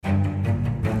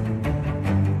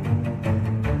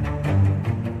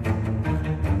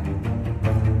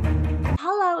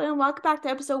welcome back to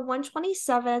episode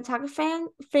 127 of Talk of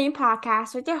Fame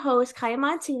podcast with your host, Kaya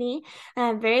Montini. And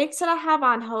I'm very excited to have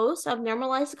on host of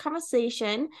Normalize the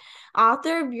Conversation,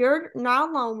 author of You're Not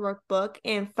Alone workbook,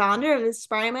 and founder of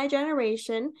Inspiring My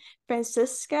Generation,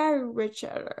 Francisca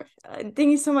Richard. Thank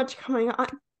you so much for coming on.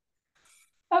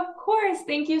 Of course.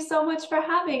 Thank you so much for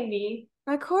having me.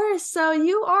 Of course. So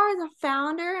you are the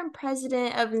founder and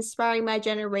president of Inspiring My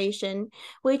Generation,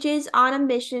 which is on a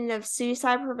mission of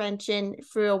suicide prevention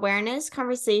through awareness,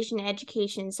 conversation,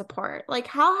 education, and support. Like,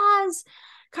 how has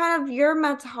kind of your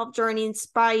mental health journey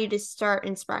inspired you to start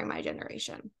Inspiring My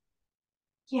Generation?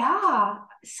 Yeah.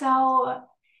 So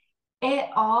it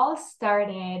all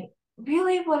started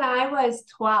really when I was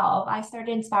 12. I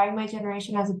started Inspiring My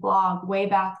Generation as a blog way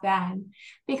back then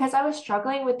because I was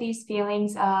struggling with these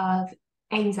feelings of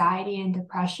anxiety and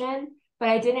depression, but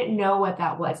I didn't know what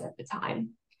that was at the time.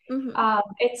 Mm-hmm.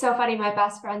 It's so funny. My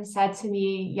best friend said to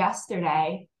me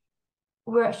yesterday,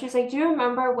 where she was like, "Do you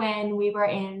remember when we were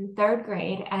in third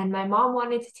grade and my mom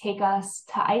wanted to take us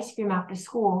to ice cream after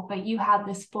school, but you had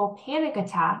this full panic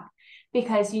attack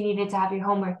because you needed to have your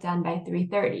homework done by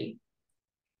 3:30?"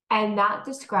 And that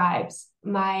describes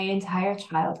my entire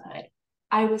childhood.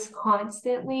 I was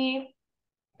constantly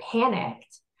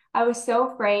panicked. I was so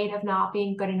afraid of not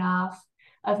being good enough,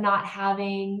 of not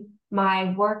having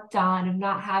my work done, of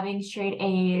not having straight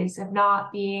A's, of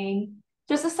not being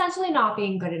just essentially not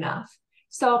being good enough.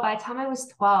 So by the time I was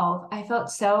 12, I felt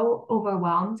so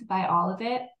overwhelmed by all of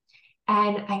it.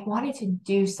 And I wanted to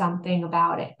do something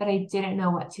about it, but I didn't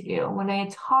know what to do. When I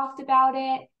had talked about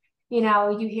it,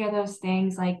 you hear those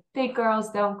things like big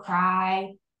girls don't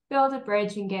cry, build a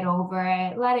bridge and get over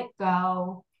it, let it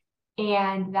go.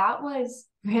 And that was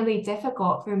really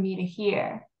difficult for me to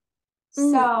hear.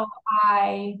 Mm-hmm. So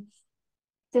I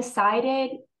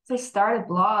decided to start a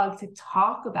blog to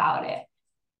talk about it,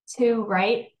 to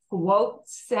write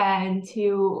quotes, and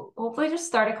to hopefully just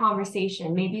start a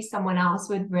conversation. Maybe someone else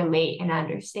would relate and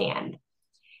understand.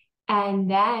 And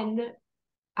then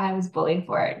I was bullied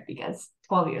for it because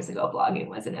 12 years ago, blogging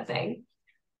wasn't a thing.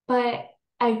 But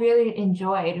I really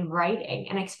enjoyed writing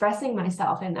and expressing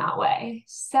myself in that way.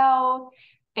 So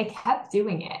I kept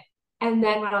doing it. And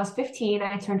then when I was 15,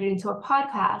 I turned it into a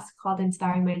podcast called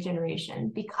Inspiring My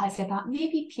Generation because I thought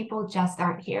maybe people just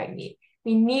aren't hearing me.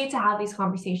 We need to have these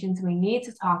conversations. We need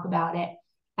to talk about it.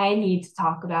 I need to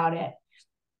talk about it.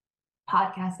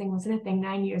 Podcasting wasn't a thing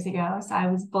 9 years ago, so I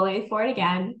was bullied for it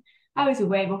again. I was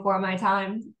way before my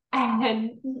time.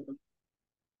 And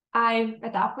I,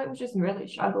 at that point, was just really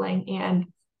struggling. And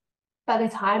by the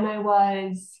time I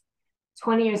was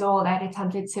 20 years old, I had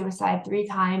attempted suicide 3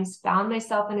 times, found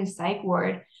myself in a psych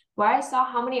ward where I saw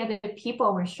how many other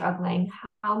people were struggling,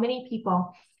 how many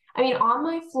people. I mean, on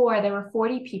my floor, there were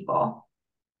 40 people.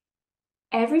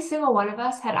 Every single one of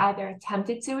us had either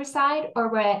attempted suicide or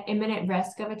were at imminent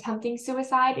risk of attempting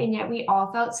suicide, and yet we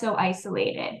all felt so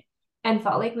isolated and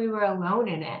felt like we were alone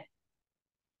in it.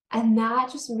 And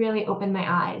that just really opened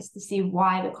my eyes to see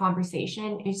why the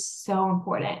conversation is so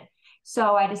important.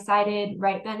 So I decided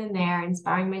right then and there,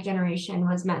 Inspiring My Generation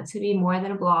was meant to be more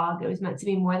than a blog. It was meant to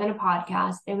be more than a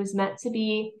podcast. It was meant to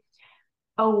be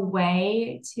a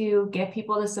way to give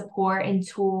people the support and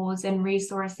tools and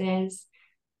resources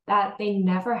that they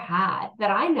never had,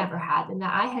 that I never had, and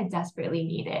that I had desperately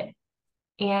needed,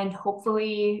 and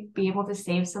hopefully be able to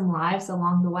save some lives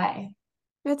along the way.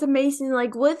 That's amazing.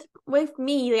 Like with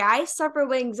me, like I suffer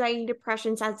with anxiety and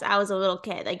depression since I was a little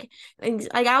kid. Like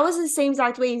I was the same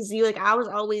exact way as you. Like I was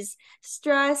always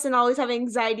stressed and always having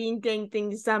anxiety and getting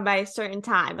things done by a certain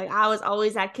time. Like I was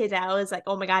always that kid that was like,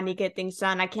 oh my God, I need to get things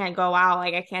done. I can't go out.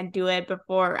 Like I can't do it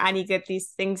before I need to get these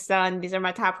things done. These are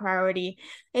my top priority.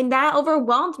 And that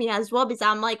overwhelmed me as well because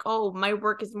I'm like, oh, my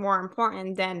work is more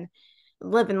important than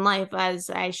living life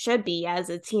as I should be as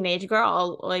a teenage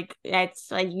girl. Like it's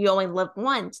like you only live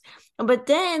once. But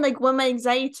then like when my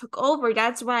anxiety took over,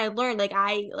 that's when I learned a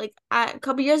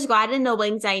couple years ago I didn't know what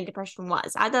anxiety and depression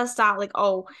was. I just thought like,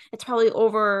 oh, it's probably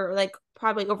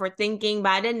overthinking, but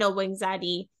I didn't know what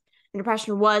anxiety and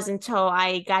depression was until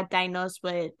I got diagnosed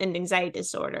with an anxiety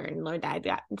disorder and learned that I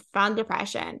got found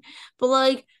depression. But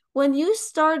like when you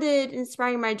started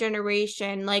Inspiring My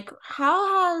Generation, like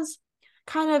how has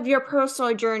kind of your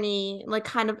personal journey like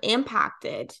kind of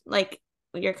impacted like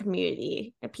your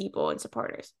community and people and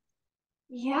supporters?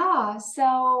 Yeah,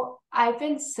 so I've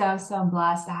been so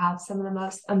blessed to have some of the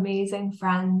most amazing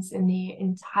friends in the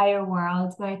entire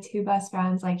world. My two best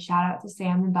friends, like shout out to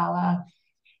Sam and Bella.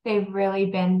 They've really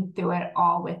been through it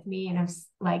all with me and have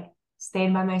like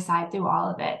stayed by my side through all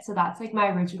of it. So that's like my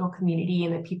original community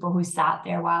and the people who sat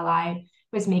there while I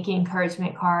was making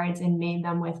encouragement cards and made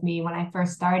them with me. When I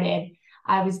first started,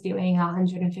 I was doing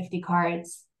 150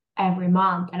 cards every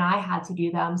month and I had to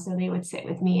do them. So they would sit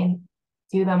with me and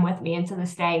do them with me. And to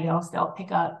this day, they'll still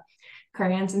pick up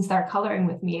crayons and start coloring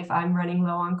with me if I'm running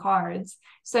low on cards.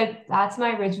 So that's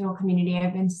my original community.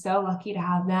 I've been so lucky to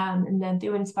have them. And then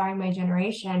through Inspiring My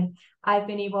Generation, I've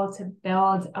been able to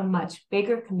build a much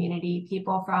bigger community,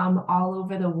 people from all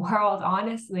over the world,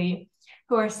 honestly,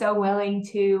 who are so willing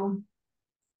to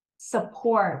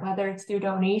support, whether it's through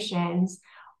donations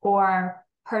or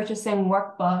purchasing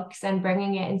workbooks and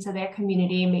bringing it into their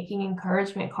community, making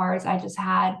encouragement cards. I just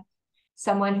had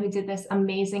someone who did this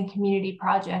amazing community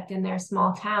project in their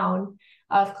small town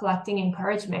of collecting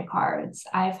encouragement cards.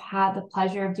 I've had the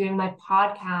pleasure of doing my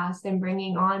podcast and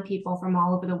bringing on people from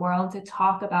all over the world to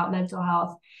talk about mental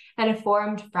health, and have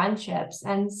formed friendships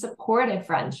and supported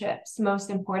friendships, most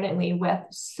importantly, with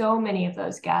so many of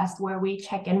those guests where we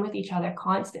check in with each other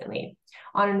constantly.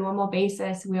 On a normal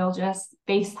basis, we'll just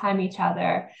FaceTime each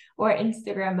other or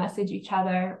Instagram message each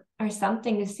other or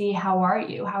something to see, how are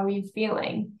you? How are you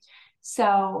feeling?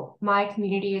 So my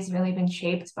community has really been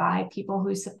shaped by people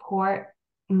who support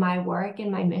my work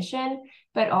and my mission,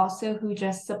 but also who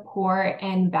just support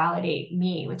and validate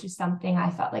me, which is something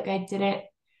I felt like I didn't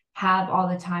have all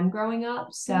the time growing up.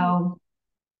 So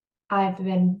I've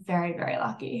been very, very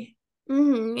lucky.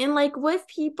 And like with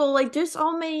people, like there's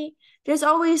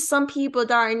always some people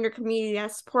that are in your community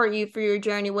that support you for your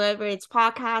journey, whether it's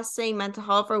podcasting, mental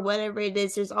health, or whatever it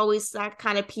is. There's always that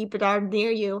kind of people that are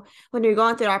near you when you're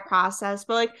going through that process.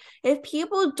 But like if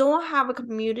people don't have a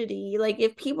community, like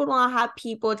if people don't have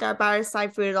people that are by their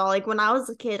side for it all, like when I was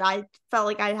a kid, I felt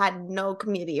like I had no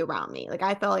community around me. Like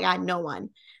I felt like I had no one.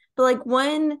 But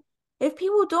like if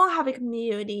people don't have a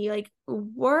community, like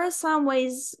what are some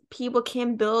ways people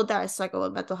can build that cycle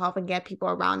of mental health and get people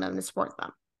around them to support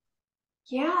them?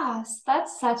 Yes,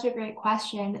 that's such a great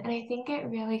question. And I think it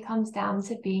really comes down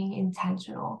to being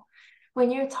intentional.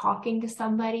 When you're talking to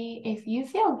somebody, if you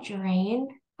feel drained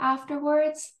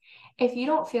afterwards, if you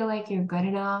don't feel like you're good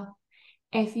enough,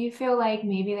 if you feel like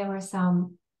maybe there were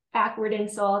some backward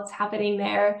insults happening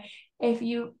there, if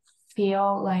you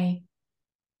feel like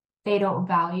they don't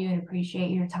value and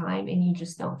appreciate your time and you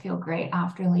just don't feel great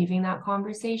after leaving that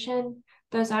conversation,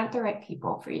 those aren't the right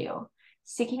people for you.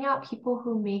 Seeking out people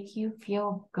who make you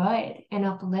feel good and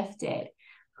uplifted,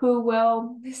 who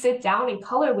will sit down and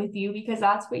color with you because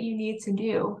that's what you need to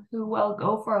do, who will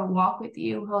go for a walk with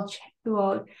you, who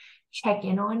will check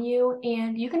in on you.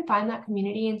 And you can find that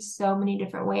community in so many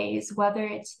different ways, whether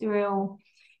it's through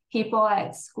people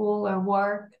at school or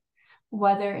work,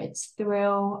 whether it's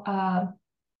through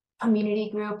community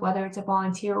group, whether it's a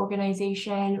volunteer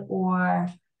organization or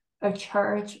a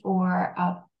church or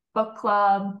a book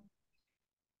club.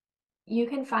 You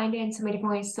can find it in so many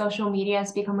different ways. Social media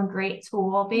has become a great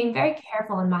tool. Being very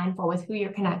careful and mindful with who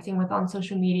you're connecting with on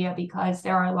social media, because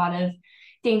there are a lot of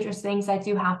dangerous things that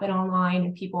do happen online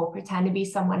and people pretend to be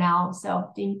someone else.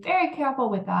 So being very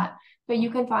careful with that. But you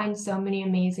can find so many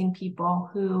amazing people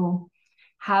who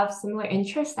have similar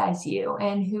interests as you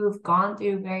and who've gone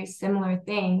through very similar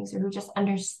things, or who just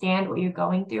understand what you're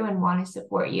going through and want to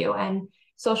support you. And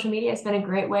social media has been a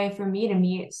great way for me to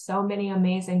meet so many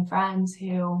amazing friends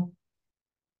who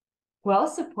will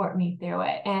support me through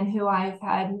it and who I've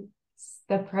had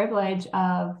the privilege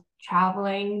of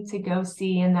traveling to go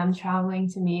see and them traveling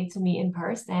to meet in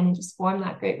person and just form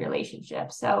that great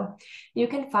relationship. So you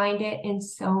can find it in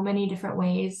so many different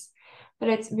ways, but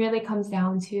it really comes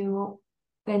down to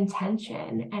the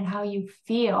intention and how you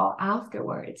feel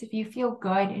afterwards. If you feel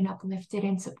good and uplifted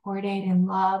and supported and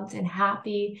loved and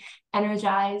happy,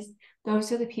 energized,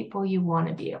 those are the people you want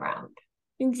to be around.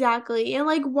 Exactly. And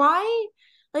why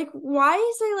is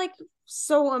it like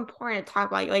so important to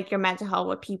talk about like your mental health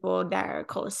with people that are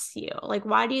close to you? Like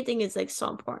why do you think it's like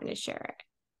so important to share it?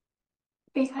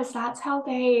 Because that's how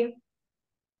they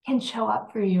can show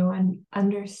up for you and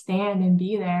understand and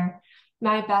be there.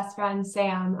 My best friend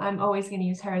Sam, I'm always going to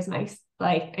use her as my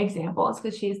examples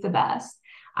because she's the best.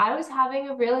 I was having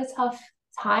a really tough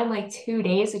time like 2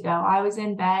 days ago. I was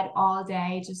in bed all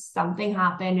day, just something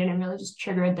happened and it really just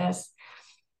triggered this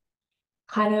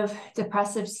kind of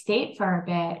depressive state for a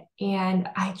bit. And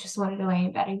I just wanted to lay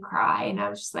in bed and cry. And I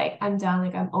was just like, I'm done.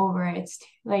 Like, I'm over it.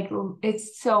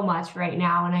 It's so much right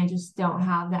now. And I just don't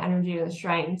have the energy or the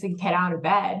strength to get out of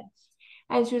bed.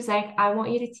 And she was like, I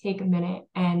want you to take a minute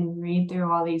and read through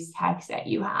all these texts that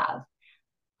you have.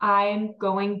 I'm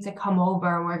going to come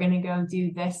over and we're going to go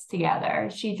do this together.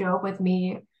 She drove with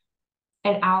me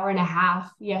an hour and a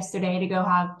half yesterday to go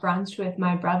have brunch with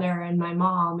my brother and my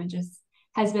mom, and just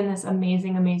has been this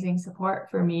amazing, amazing support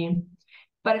for me.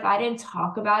 But if I didn't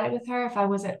talk about it with her, if I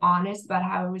wasn't honest about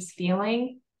how I was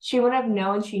feeling, she wouldn't have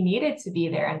known she needed to be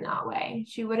there in that way.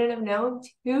 She wouldn't have known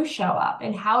to show up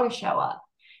and how to show up.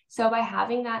 So by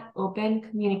having that open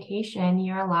communication,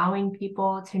 you're allowing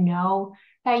people to know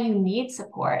that you need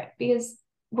support, because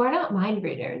we're not mind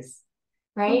readers,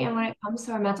 right? And when it comes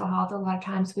to our mental health, a lot of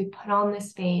times we put on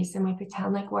this face and we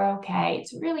pretend like we're okay.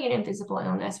 It's really an invisible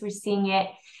illness. We're seeing it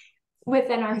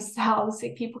within ourselves.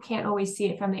 Like, people can't always see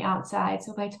it from the outside.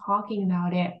 So by talking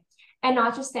about it and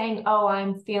not just saying, oh,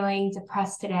 I'm feeling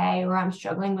depressed today, or I'm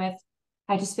struggling with,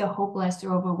 I just feel hopeless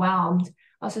or overwhelmed.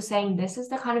 Also saying, this is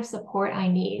the kind of support I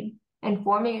need, and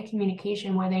forming a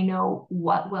communication where they know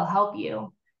what will help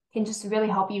you can just really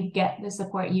help you get the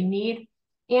support you need,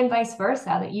 and vice versa,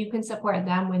 that you can support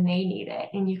them when they need it,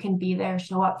 and you can be there,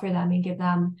 show up for them, and give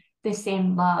them the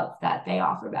same love that they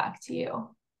offer back to you.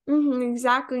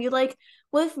 Exactly. Like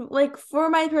for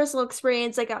my personal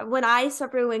experience, like when I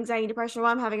suffer with anxiety and depression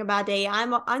when I'm having a bad day,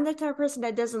 I'm the type of person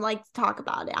that doesn't like to talk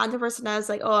about it. I'm the person that's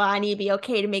like, oh, I need to be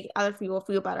okay to make other people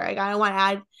feel better. Like, I don't want to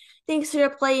add things to their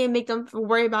plate and make them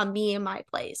worry about me in my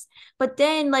place. But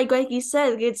then, like you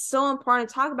said, it's so important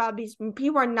to talk about, because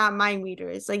people are not mind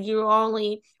readers. Like, you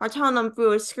only are telling them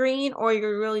through a screen, or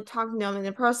you're really talking to them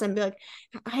in person. Be like,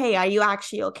 hey, are you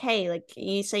actually okay? Like,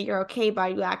 you say you're okay, but are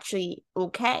you actually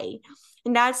okay?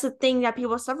 And that's the thing that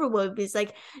people suffer with, is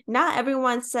like, not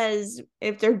everyone says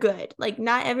if they're good. Like,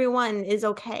 not everyone is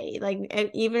okay.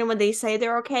 Like, even when they say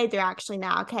they're okay, they're actually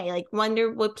not okay. Like, when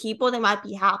they're with people, they might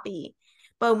be happy.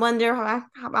 But when they're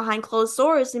behind closed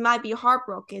doors, they might be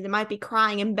heartbroken. They might be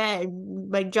crying in bed,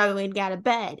 like juggling to get out of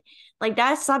bed. Like,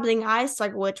 that's something I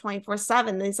struggle with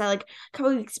 24/7. Is that, like, a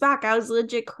couple weeks back, I was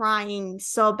legit crying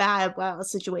so bad about a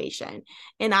situation,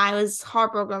 and I was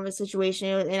heartbroken over the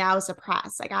situation, and I was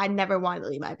depressed. Like, I never wanted to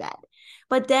leave my bed.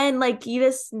 But then, like, you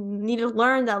just need to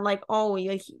learn that, like, oh,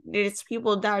 like, there's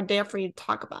people that are there for you to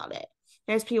talk about it.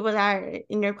 There's people that are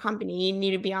in your company. You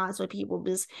need to be honest with people,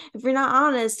 because if you're not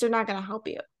honest, they're not going to help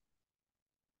you.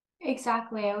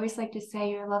 Exactly. I always like to say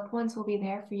your loved ones will be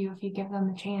there for you if you give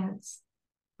them the chance.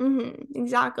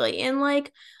 Exactly. And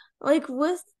like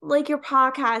with like your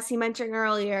podcast you mentioned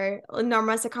earlier,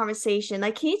 Normalistic Conversation,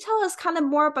 like, can you tell us kind of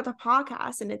more about the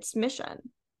podcast and its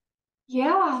mission?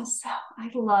 Yeah, so I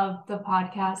love the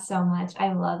podcast so much.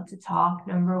 I love to talk,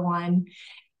 number one.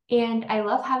 And I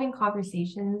love having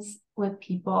conversations with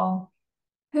people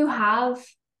who have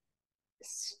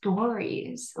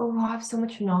stories, who have so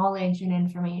much knowledge and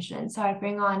information. So I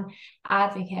bring on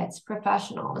advocates,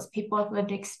 professionals, people with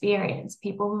lived experience,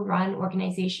 people who run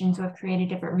organizations who have created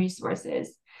different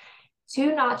resources,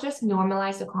 to not just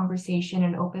normalize the conversation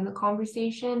and open the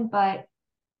conversation, but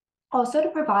also to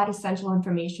provide essential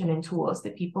information and tools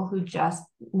to people who just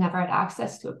never had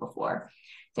access to it before.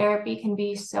 Therapy can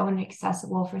be so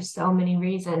inaccessible for so many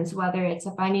reasons, whether it's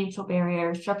a financial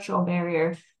barrier, structural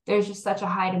barrier. There's just such a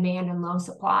high demand and low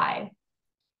supply.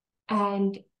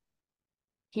 And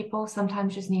people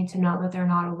sometimes just need to know that they're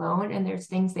not alone, and there's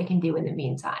things they can do in the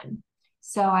meantime.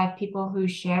 So I have people who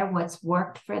share what's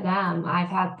worked for them. I've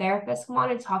had therapists come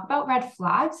on and talk about red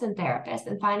flags in therapists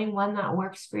and finding one that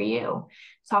works for you,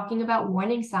 talking about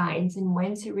warning signs and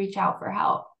when to reach out for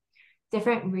help,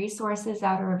 different resources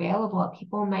that are available that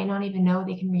people might not even know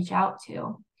they can reach out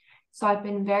to. So I've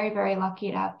been very, very lucky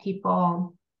to have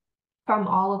people from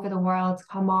all over the world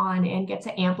come on and get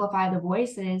to amplify the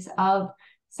voices of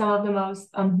some of the most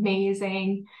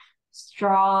amazing,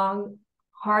 strong,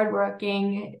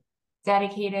 hardworking,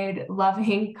 dedicated,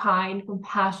 loving, kind,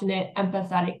 compassionate,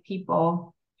 empathetic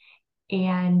people.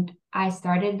 And I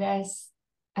started this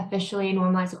officially,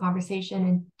 Normalize the Conversation,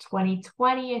 in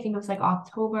 2020. I think it was like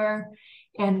October,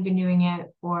 and I've been doing it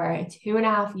for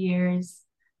 2.5 years,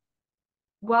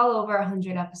 well over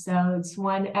 100 episodes,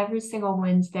 one every single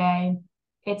Wednesday.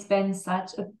 It's been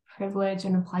such a privilege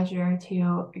and a pleasure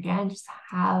to, again, just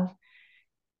have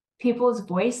people's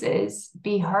voices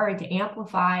be heard, to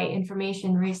amplify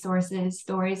information, resources,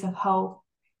 stories of hope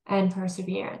and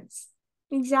perseverance.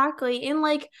 Exactly. And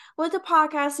like with the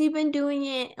podcast, you've been doing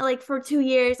it like for 2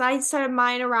 years. I started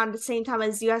mine around the same time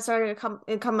as you. I started a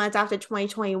couple months after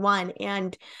 2021.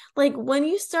 And like, when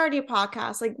you started your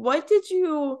podcast, like, what did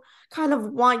you kind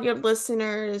of want your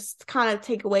listeners to kind of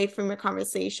take away from your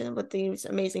conversation with these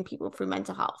amazing people for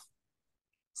mental health?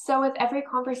 So with every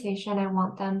conversation, I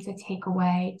want them to take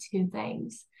away two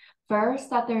things. First,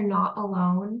 that they're not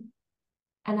alone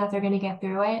and that they're going to get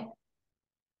through it.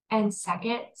 And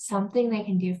second, something they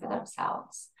can do for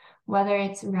themselves, whether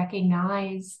it's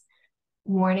recognize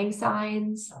warning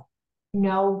signs,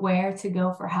 know where to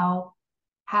go for help,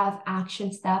 have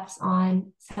action steps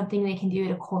on something they can do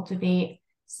to cultivate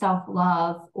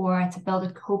self-love or to build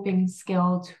a coping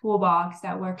skill toolbox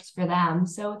that works for them.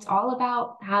 So it's all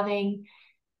about having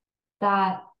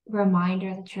that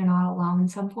reminder that you're not alone,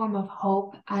 some form of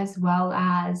hope, as well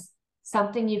as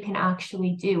something you can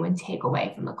actually do and take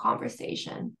away from the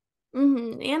conversation.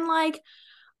 And like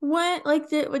when like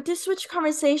to switch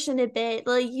conversation a bit,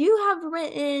 like you have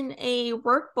written a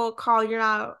workbook called You're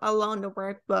Not Alone, the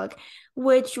workbook,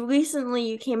 which recently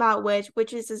you came out with,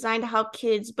 which is designed to help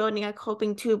kids building a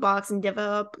coping toolbox and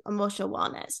develop emotional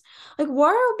wellness. Like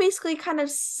what are basically kind of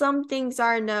some things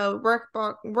are in the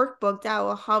workbook that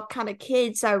will help kind of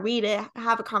kids that read it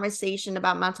have a conversation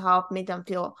about mental health, make them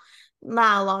feel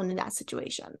not alone in that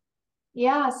situation.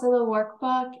 Yeah, so the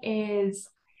workbook is,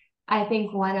 I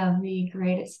think, one of the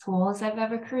greatest tools I've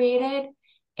ever created.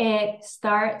 It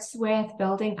starts with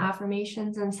building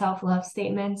affirmations and self-love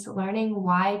statements, learning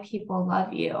why people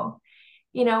love you.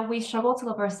 You know, we struggle to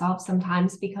love ourselves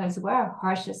sometimes because we're our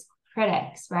harshest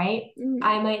critics, right? Mm-hmm.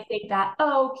 I might think that,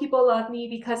 oh, people love me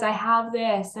because I have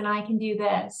this and I can do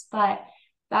this, but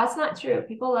that's not true.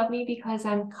 People love me because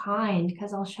I'm kind,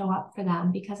 because I'll show up for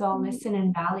them, because I'll listen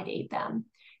and validate them.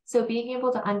 So being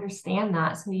able to understand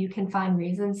that so you can find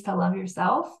reasons to love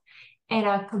yourself in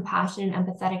a compassionate,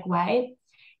 empathetic way.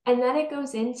 And then it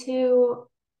goes into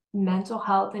mental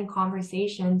health and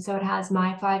conversation. So it has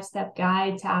my 5-step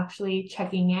guide to actually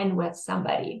checking in with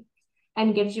somebody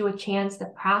and gives you a chance to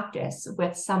practice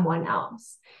with someone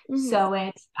else. Mm-hmm. So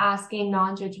it's asking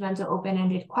non-judgmental,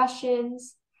 open-ended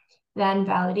questions, then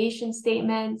validation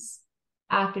statements,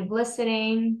 active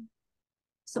listening,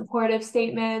 supportive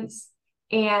statements,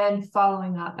 and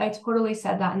following up. I totally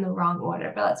said that in the wrong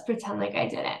order, but let's pretend like I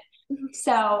didn't.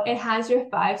 So it has your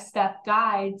 5-step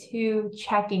guide to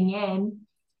checking in.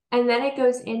 And then it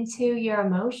goes into your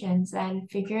emotions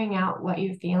and figuring out what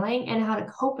you're feeling and how to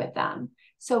cope with them.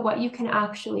 So what you can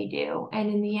actually do. And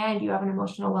in the end, you have an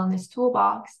emotional wellness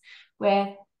toolbox with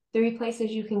 3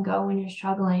 places you can go when you're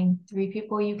struggling, 3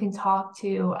 people you can talk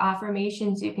to,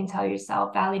 affirmations you can tell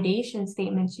yourself, validation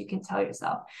statements you can tell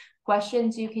yourself,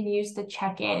 questions you can use to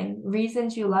check in,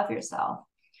 reasons you love yourself.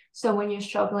 So when you're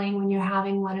struggling, when you're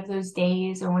having one of those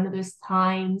days or one of those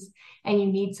times and you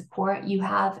need support, you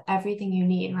have everything you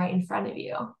need right in front of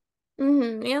you.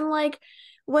 And like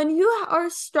when you are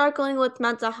struggling with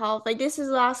mental health, like this is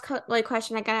the last like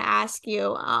question I gotta ask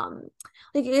you.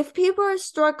 Like if people are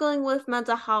struggling with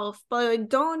mental health but like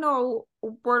don't know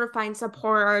where to find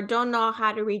support or don't know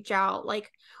how to reach out, like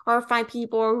or find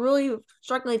people or really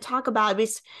struggling to talk about it,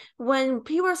 because when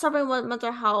people are suffering with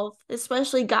mental health,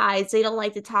 especially guys, they don't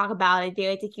like to talk about it. They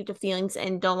like to keep the feelings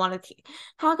and don't want to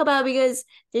talk about it because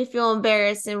they feel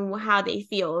embarrassed in how they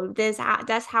feel. That's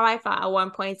how I felt at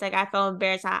one point. It's like I felt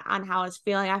embarrassed on how I was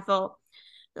feeling. I felt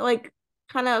like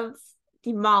kind of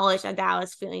demolished at that I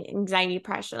was feeling anxiety,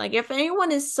 pressure. Like if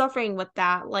anyone is suffering with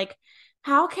that, like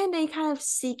how can they kind of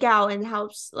seek out and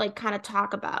help like kind of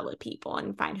talk about it with people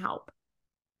and find help?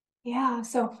 Yeah,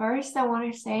 so first I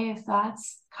want to say if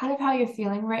that's kind of how you're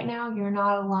feeling right now, you're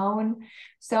not alone.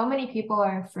 So many people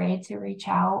are afraid to reach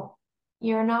out.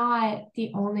 You're not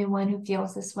the only one who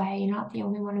feels this way. You're not the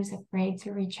only one who's afraid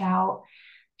to reach out.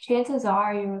 Chances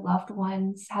are your loved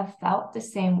ones have felt the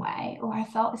same way or have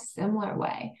felt a similar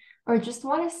way or just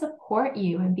want to support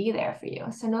you and be there for you.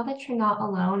 So know that you're not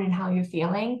alone in how you're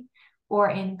feeling or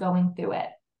in going through it.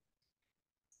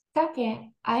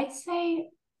 Second, I'd say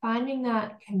finding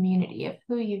that community of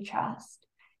who you trust.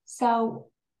 So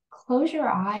close your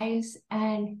eyes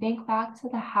and think back to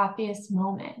the happiest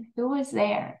moment. Who was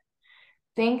there?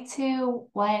 Think to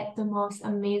what the most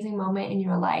amazing moment in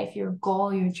your life, your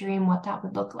goal, your dream, what that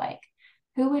would look like.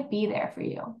 Who would be there for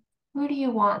you? Who do you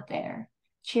want there,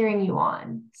 cheering you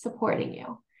on, supporting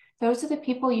you? Those are the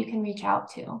people you can reach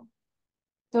out to.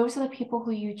 Those are the people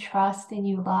who you trust and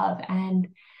you love, and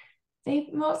they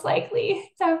most likely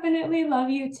definitely love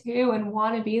you too and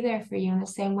want to be there for you in the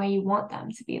same way you want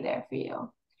them to be there for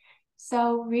you.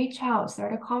 So reach out,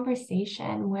 start a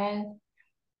conversation with,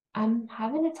 I'm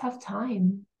having a tough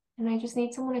time and I just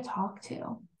need someone to talk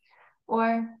to.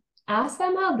 Or ask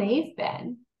them how they've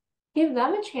been. Give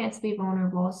them a chance to be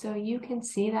vulnerable so you can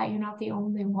see that you're not the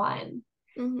only one.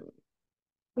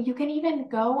 Mm-hmm. You can even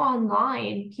go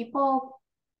online. People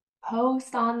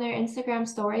post on their Instagram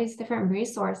stories different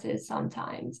resources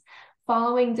sometimes,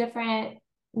 following different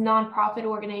nonprofit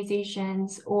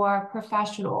organizations or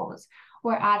professionals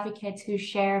or advocates who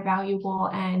share valuable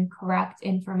and correct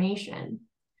information.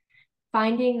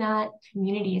 finding that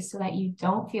community so that you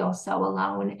don't feel so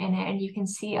alone in it, and you can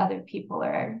see other people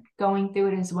are going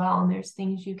through it as well, and there's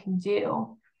things you can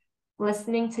do.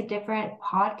 Listening to different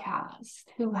podcasts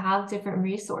who have different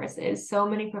resources. So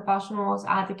many professionals,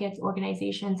 advocates,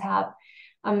 organizations have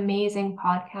amazing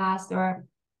podcasts or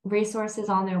resources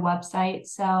on their website.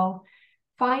 So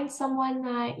find someone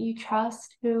that you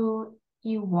trust, who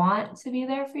you want to be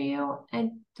there for you,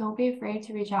 and don't be afraid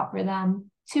to reach out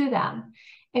to them.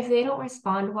 If they don't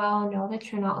respond well, know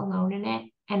that you're not alone in it,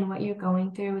 and what you're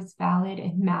going through is valid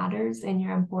and matters, and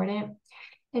you're important.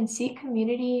 And seek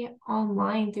community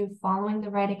online through following the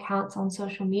right accounts on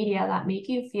social media that make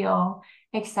you feel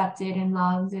accepted and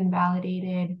loved and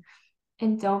validated.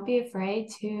 And don't be afraid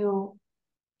to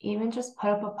even just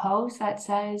put up a post that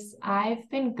says, I've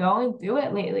been going through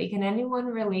it lately. Can anyone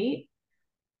relate?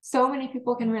 So many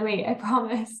people can relate, I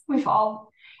promise.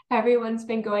 Everyone's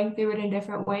been going through it in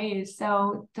different ways.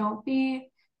 So don't be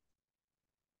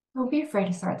afraid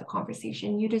to start the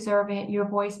conversation. You deserve it. Your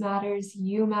voice matters.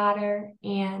 You matter.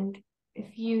 And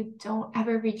if you don't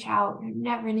ever reach out, you're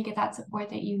never going to get that support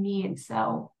that you need.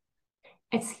 So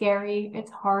it's scary.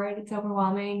 It's hard. It's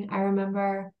overwhelming. I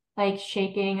remember like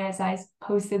shaking as I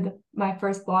posted my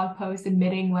first blog post,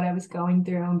 admitting what I was going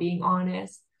through and being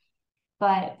honest.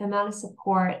 But the amount of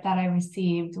support that I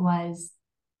received was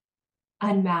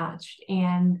unmatched.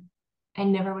 And I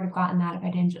never would have gotten that if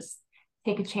I didn't just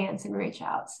take a chance and reach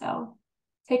out. So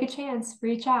take a chance,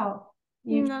 reach out.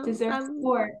 You deserve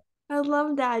support. I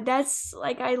love that. That's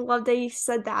like, I love that you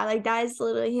said that. Like, that is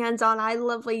literally hands-on. I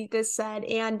love what you just said.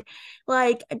 And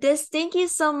like this, thank you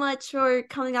so much for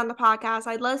coming on the podcast.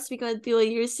 I love speaking with you.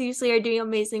 You seriously are doing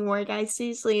amazing work. I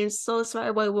seriously am so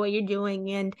inspired by what you're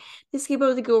doing, and just keep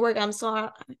up the good work. I'm so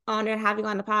honored having you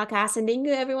on the podcast. And thank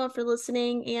you everyone for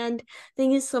listening. And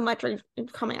thank you so much for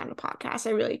coming on the podcast. I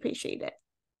really appreciate it.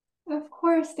 Of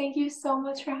course. Thank you so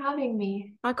much for having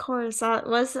me. Of course.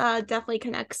 Let's definitely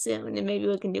connect soon, and maybe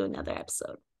we can do another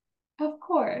episode. Of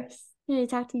course.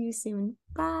 Talk to you soon.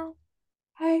 Bye.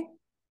 Bye.